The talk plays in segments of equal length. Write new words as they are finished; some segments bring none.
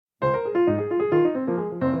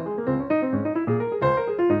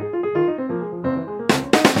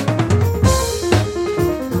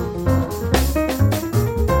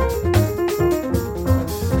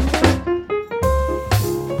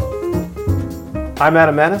I'm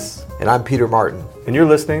Adam Manis. And I'm Peter Martin. And you're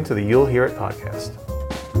listening to the You'll Hear It podcast.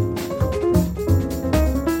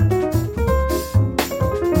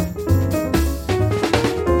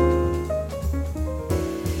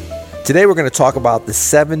 Today we're going to talk about the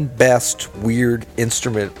 7 best weird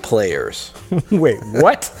instrument players. Wait,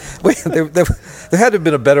 what? Wait, there had to have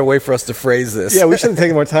been a better way for us to phrase this. Yeah, we should have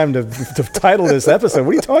taken more time to title this episode.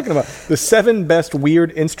 What are you talking about? The 7 best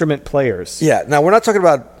weird instrument players. Yeah, now we're not talking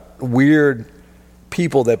about weird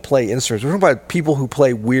people that play instruments. We're talking about people who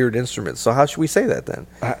play weird instruments. So how should we say that then?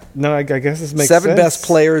 No, I guess this makes 7 sense. best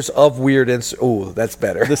players of weird instruments. Oh, that's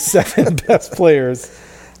better. The 7 best players.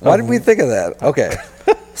 Why did we think of that? Okay.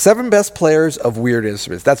 7 best players of weird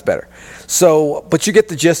instruments. That's better. So, but you get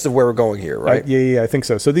the gist of where we're going here, right? Yeah, I think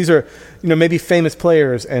so. So these are, maybe famous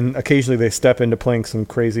players, and occasionally they step into playing some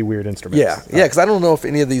crazy weird instruments. Yeah, because I don't know if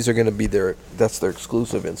any of these are going to be that's their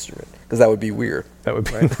exclusive instrument, because that would be weird. That would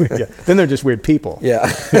be weird. Yeah. Then they're just weird people. Yeah.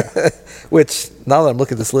 Which, now that I'm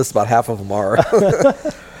looking at this list, about half of them are.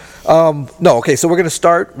 So we're going to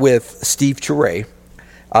start with Steve Turre.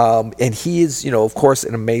 And he is, of course,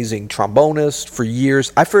 an amazing trombonist for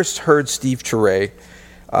years. I first heard Steve Turre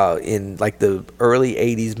in like the early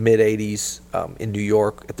 80s, mid 80s in New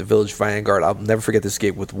York at the Village Vanguard. I'll never forget this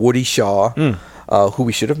gig with Woody Shaw, who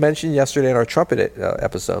we should have mentioned yesterday in our trumpet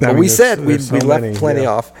episode. But we said we left plenty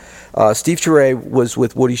off. Steve Turre was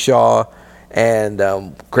with Woody Shaw and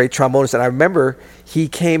great trombonist. And I remember he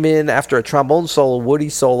came in after a trombone solo, Woody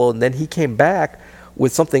solo, and then he came back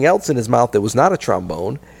with something else in his mouth that was not a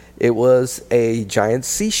trombone. It was a giant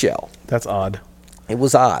seashell. That's odd. It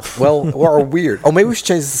was odd. Well, or weird. Oh, maybe we should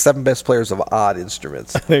change this to 7 best players of odd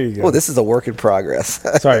instruments. There you go. Oh, this is a work in progress.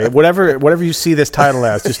 Sorry, whatever you see this title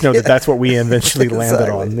as, just know that that's what we eventually landed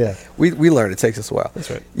on. Yeah, we learned. It takes us a while. That's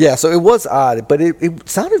right. Yeah, so it was odd, but it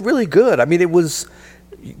sounded really good. I mean, it was.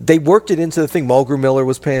 They worked it into the thing. Mulgrew Miller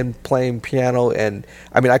was playing piano, and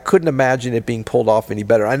I mean, I couldn't imagine it being pulled off any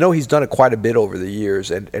better. I know he's done it quite a bit over the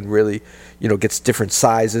years, and really, gets different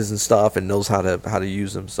sizes and stuff, and knows how to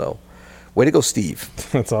use them. So, way to go, Steve!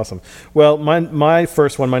 That's awesome. Well, my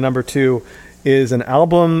first one, my number 2, is an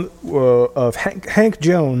album of Hank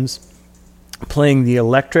Jones playing the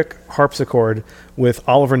electric harpsichord with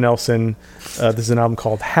Oliver Nelson. This is an album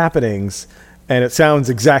called Happenings. And it sounds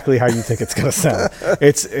exactly how you think it's going to sound.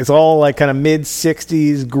 It's all like kind of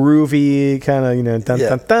mid-60s, groovy, kind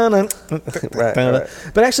of, Right.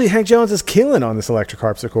 But actually, Hank Jones is killing on this electric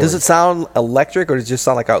harpsichord. Does it sound electric, or does it just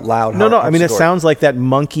sound like a loud No, harpsichord? I mean, it sounds like that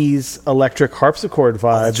Monkees electric harpsichord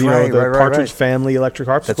vibe. That's right, the Partridge right. Family electric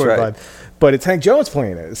harpsichord That's right. vibe. But it's Hank Jones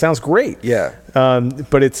playing it. It sounds great. Yeah.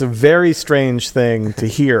 But it's a very strange thing to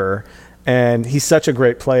hear. And he's such a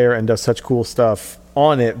great player and does such cool stuff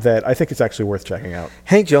on it that I think it's actually worth checking out.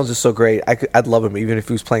 Hank Jones is so great. I'd love him even if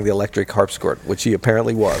he was playing the electric harpsichord, which he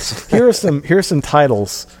apparently was. Here are some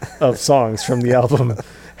titles of songs from the album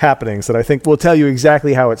Happenings that I think will tell you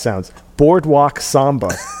exactly how it sounds. Boardwalk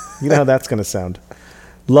Samba. You know how that's going to sound.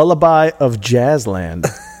 Lullaby of Jazzland.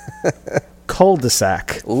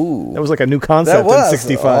 Cul-de-sac. Ooh. That was like a new concept in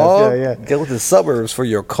 65. Oh, Yeah. Get with the suburbs for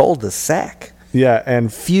your cul-de-sac. Yeah, and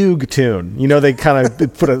Fugue Tune. They kind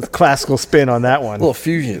of put a classical spin on that one. A little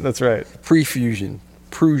fusion. That's right. Pre-fusion.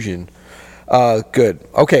 Prusian. Good.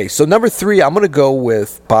 Okay, so number 3, I'm going to go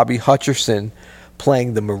with Bobby Hutcherson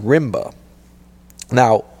playing the marimba.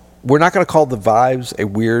 Now, we're not going to call the vibes a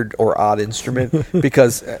weird or odd instrument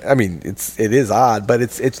because, I mean, it is odd, but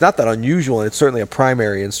it's not that unusual, and it's certainly a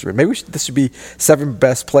primary instrument. Maybe this should be 7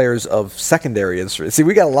 best players of secondary instruments. See,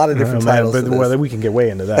 we got a lot of different titles. But well, we can get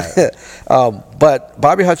way into that. But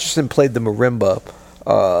Bobby Hutcherson played the marimba.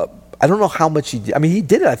 I don't know how much he did. I mean, he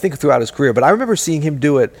did it, I think, throughout his career, but I remember seeing him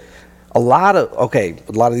do it a lot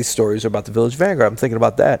of these stories are about the Village Vanguard. I'm thinking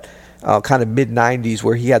about that kind of mid-'90s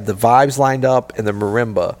where he had the vibes lined up and the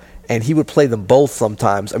marimba. And he would play them both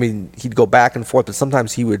sometimes. I mean, he'd go back and forth, but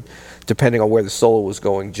sometimes he would, depending on where the solo was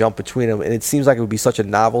going, jump between them. And it seems like it would be such a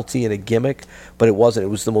novelty and a gimmick, but it wasn't. It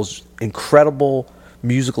was the most incredible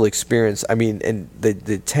musical experience. I mean, and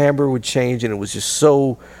the timbre would change, and it was just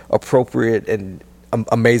so appropriate and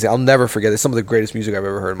amazing. I'll never forget it. It's some of the greatest music I've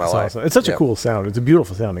ever heard in my life. Awesome. It's such a cool sound. It's a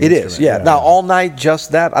beautiful sounding It instrument. is, yeah. Now, all night,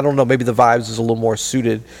 just that, I don't know. Maybe the vibes is a little more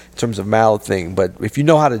suited in terms of mallet thing. But if you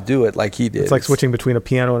know how to do it like he did. It's like switching between a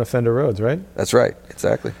piano and a Fender Rhodes, right? That's right.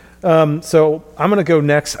 Exactly. So I'm going to go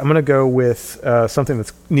next. I'm going to go with something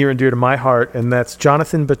that's near and dear to my heart, and that's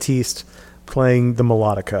Jonathan Batiste playing the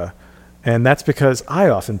melodica. And that's because I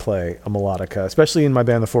often play a melodica, especially in my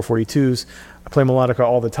band, the 442s. I play melodica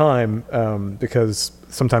all the time because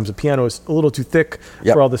sometimes the piano is a little too thick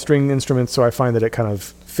for all the string instruments, so I find that it kind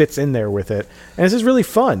of fits in there with it, and it's just really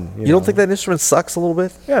fun. You don't think that instrument sucks a little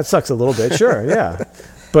bit? Yeah, it sucks a little bit, sure, yeah,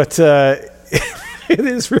 but it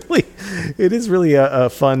is really a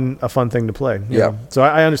fun thing to play. Yeah. So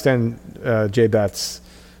I understand Jay Bat's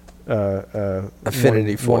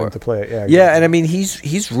affinity for wanting it. to play it. Yeah, Yeah, exactly. and I mean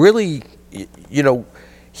he's really,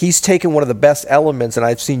 he's taken one of the best elements, and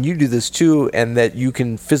I've seen you do this too, and that you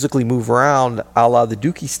can physically move around, a la the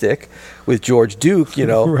Dookie stick with George Duke,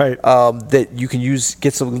 Right. that you can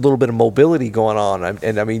get some little bit of mobility going on.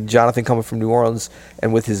 And I mean, Jonathan coming from New Orleans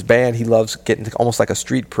and with his band, he loves getting to almost like a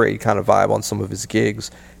street parade kind of vibe on some of his gigs,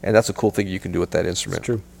 and that's a cool thing you can do with that instrument. It's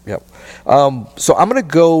true. Yep. So I'm going to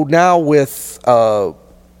go now with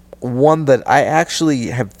one that I actually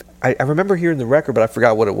have. I remember hearing the record, but I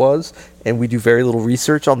forgot what it was, and we do very little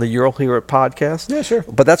research on the You'll Hear It podcast. Yeah, sure.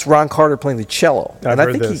 But that's Ron Carter playing the cello. I've I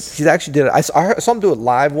heard think this. he's actually did it. I saw him do it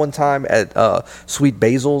live one time at Sweet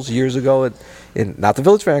Basil's years ago in not the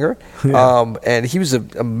Village Vanguard. Yeah. And he was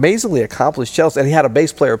an amazingly accomplished cellist, and he had a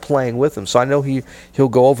bass player playing with him. So I know he'll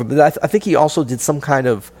go over. But I think he also did some kind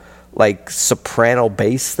of like soprano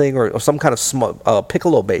bass thing or some kind of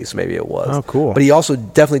piccolo bass, maybe it was. Oh, cool. But he also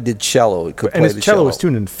definitely did cello. He could And play his the cello was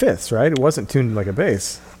tuned in fifths, right? It wasn't tuned like a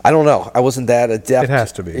bass. I don't know. I wasn't that adept. It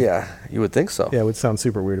has to be. Yeah, you would think so. Yeah, it would sound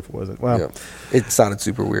super weird if it wasn't. Wow. Yeah. It sounded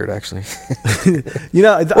super weird, actually. Well,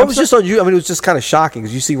 Well, it was just on you. I mean, it was just kind of shocking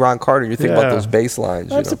because you see Ron Carter, you think about Yeah. those bass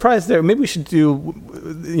lines. I'm surprised there. Maybe we should do,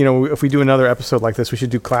 if we do another episode like this, we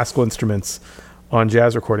should do classical instruments on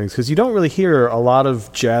jazz recordings because you don't really hear a lot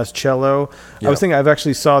of jazz cello. Yeah. I was thinking, I've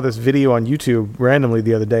actually saw this video on YouTube randomly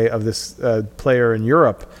the other day of this player in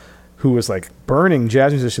Europe who was like burning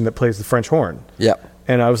jazz musician that plays the French horn. Yeah.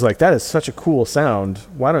 And I was like, that is such a cool sound.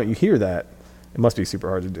 Why don't you hear that? It must be super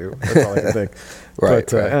hard to do. That's all I can think. Right,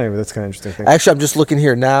 But right. anyway, that's kind of interesting thing. Actually, I'm just looking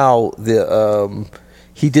here now.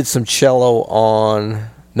 He did some cello on.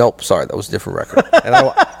 Nope, sorry, that was a different record. And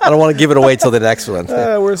I don't want to give it away till the next one.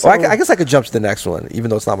 I guess I could jump to the next one, even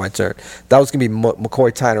though it's not my turn. That was going to be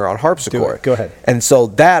McCoy Tyner on harpsichord. Do it. Go ahead. And so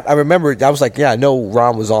that, I remember, I was like, yeah, I know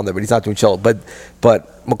Ron was on there, but he's not doing cello. But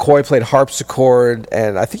McCoy played harpsichord,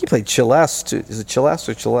 and I think he played celeste, too. Is it celeste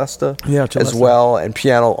or celesta? Yeah, As celeste. well, and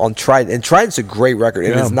piano on Trident. And Trident's a great record.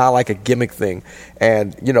 It Yeah. is not like a gimmick thing.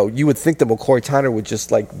 And, you would think that McCoy Tyner would just,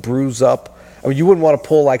 like, bruise up. I mean, you wouldn't want to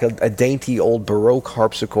pull like a dainty old Baroque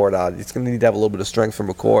harpsichord out. It's going to need to have a little bit of strength from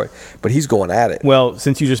McCoy, but he's going at it. Well,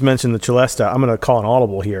 since you just mentioned the celesta, I'm going to call an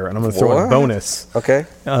audible here, and I'm going to throw in a What? bonus. Okay.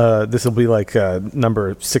 This will be like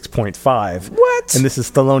number 6.5. What? And this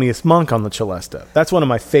is Thelonious Monk on the celesta. That's one of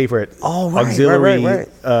my favorite Oh, right, auxiliary.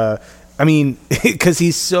 right. I mean, because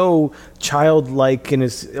he's so childlike in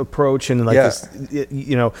his approach and like Yeah. this,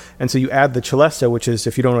 and so you add the celesta, which is,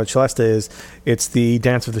 if you don't know what celesta is, it's the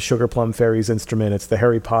Dance of the Sugar Plum Fairies instrument. It's the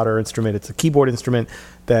Harry Potter instrument. It's a keyboard instrument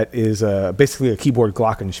that is basically a keyboard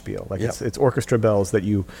glockenspiel. Like Yep. it's orchestra bells that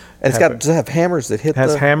you. And does it have hammers that hit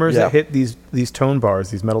has hammers Yeah. that hit these tone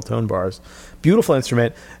bars, these metal tone bars. Beautiful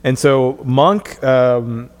instrument. And so Monk,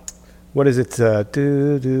 what is it? Yeah.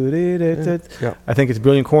 I think it's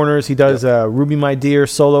Brilliant Corners. He does Ruby My Dear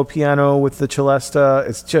solo piano with the celesta.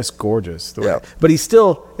 It's just gorgeous. Yeah. But it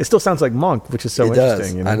still sounds like Monk, which is so It does.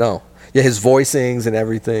 interesting. I know. Yeah, his voicings and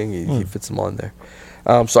everything, he fits them on there.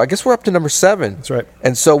 So I guess we're up to number 7. That's right.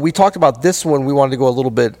 And so we talked about this one. We wanted to go a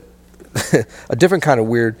little bit, a different kind of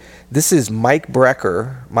weird. This is Michael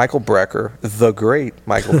Brecker, the great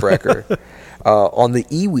Michael Brecker, on the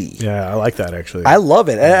Iwi. Yeah, I like that actually. I love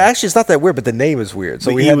it. And actually, it's not that weird, but the name is weird. So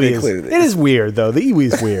The we had to Iwi include it is weird though. The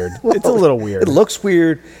Iwi is weird. It's a little weird. It looks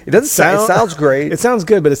weird. It doesn't sound. It sounds great. It sounds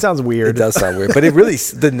good, but it sounds weird. It does sound weird, but it really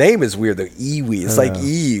the name is weird. The Iwi. It's like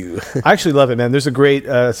ew. I actually love it, man. There's a great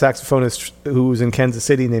saxophonist who's in Kansas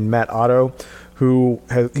City named Matt Otto, who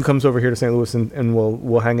comes over here to St. Louis and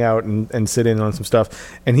we'll hang out and sit in on some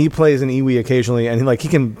stuff. And he plays an Iwi occasionally, and he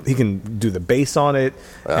can do the bass on it,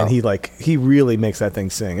 and he really makes that thing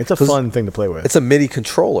sing. It's a fun thing to play with. It's a MIDI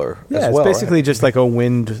controller. Yeah, as it's well, basically right? just like a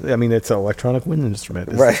wind. I mean, it's an electronic wind instrument.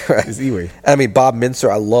 Right. It's Iwi. I mean, Bob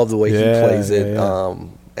Minster. I love the way Yeah, he plays it. yeah.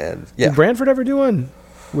 And yeah, Did Branford ever do one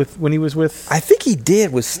when he was with? I think he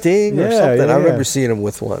did with Sting or Yeah, something. yeah, I remember yeah. seeing him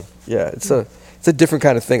with one. Yeah, it's a different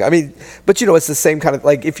kind of thing. I mean, but it's the same kind of,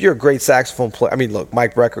 like, if you're a great saxophone player. I mean, look,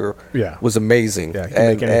 Mike Brecker was amazing. Yeah, he can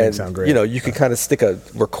make anything sound great. You could kind of stick a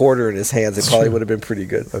recorder in his hands. It probably would have been pretty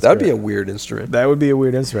good. That would be great. a weird instrument. That would be a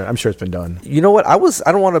weird instrument. I'm sure it's been done. You know what? I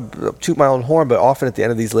don't want to toot my own horn, but often at the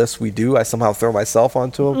end of these lists we do. I somehow throw myself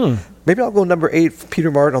onto them. Maybe I'll go number 8 for Peter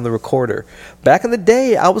Martin on the recorder. Back in the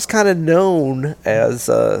day, I was kind of known as.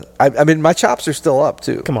 I mean, my chops are still up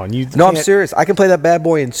too. Come on, No, I'm can't- serious. I can play that bad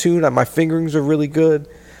boy in tune. My fingerings are really good.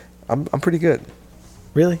 I'm pretty good.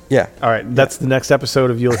 Really? Yeah. All right. That's the next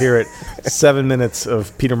episode of You'll Hear It. 7 minutes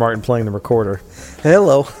of Peter Martin playing the recorder.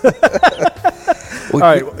 Hello. All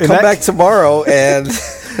right. Come back tomorrow and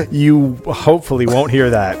you hopefully won't hear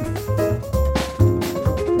that.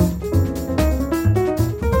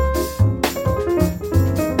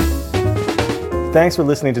 Thanks for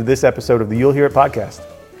listening to this episode of the You'll Hear It podcast.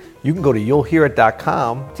 you can go to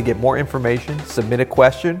you'llhearit.com to get more information, submit a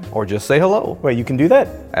question, or just say hello. Wait, you can do that?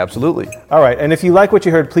 Absolutely. All right. And if you like what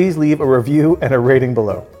you heard, please leave a review and a rating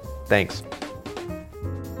below. Thanks.